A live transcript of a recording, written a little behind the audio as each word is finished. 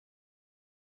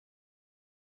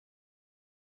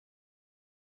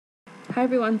Hi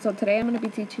everyone, so today I'm going to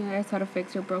be teaching you guys how to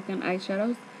fix your broken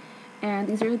eyeshadows, and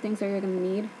these are the things that you're going to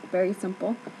need. Very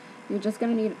simple. You're just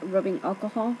going to need rubbing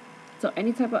alcohol, so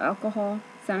any type of alcohol,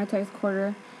 sanitized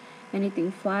quarter, anything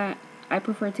flat. I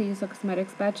prefer to use a cosmetic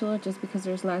spatula just because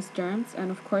there's less germs, and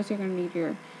of course you're going to need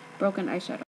your broken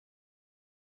eyeshadow.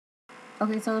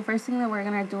 Okay, so the first thing that we're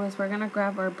going to do is we're going to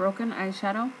grab our broken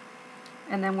eyeshadow,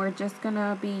 and then we're just going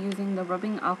to be using the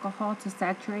rubbing alcohol to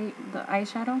saturate the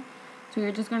eyeshadow. So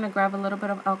you're just going to grab a little bit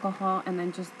of alcohol and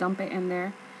then just dump it in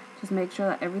there. Just make sure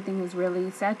that everything is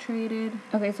really saturated.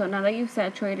 Okay, so now that you've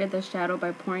saturated the shadow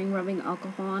by pouring rubbing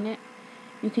alcohol on it,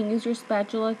 you can use your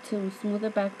spatula to smooth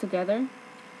it back together.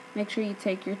 Make sure you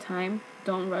take your time.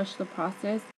 Don't rush the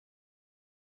process.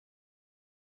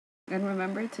 And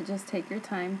remember to just take your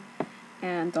time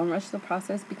and don't rush the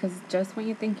process, because just when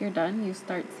you think you're done, you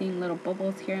start seeing little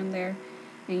bubbles here and there,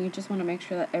 and you just want to make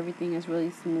sure that everything is really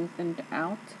smoothened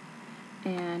out.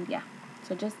 And yeah,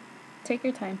 so just take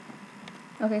your time.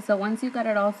 Okay, so once you got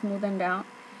it all smoothened out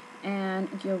and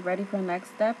you're ready for the next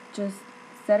step, just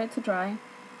set it to dry,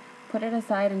 put it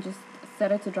aside, and just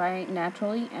set it to dry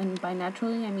naturally. And by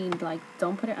naturally, I mean like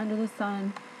don't put it under the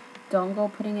sun, don't go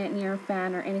putting it near a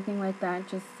fan or anything like that.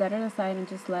 Just set it aside and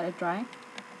just let it dry.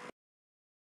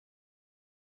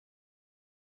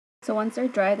 So once they're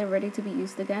dry, they're ready to be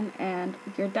used again, and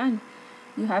you're done.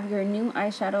 You have your new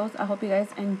eyeshadows. I hope you guys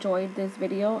enjoyed this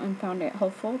video and found it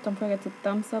helpful. Don't forget to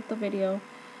thumbs up the video,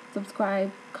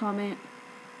 subscribe, comment,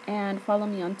 and follow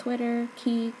me on Twitter,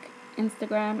 Keek,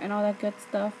 Instagram, and all that good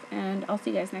stuff. And I'll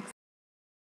see you guys next time.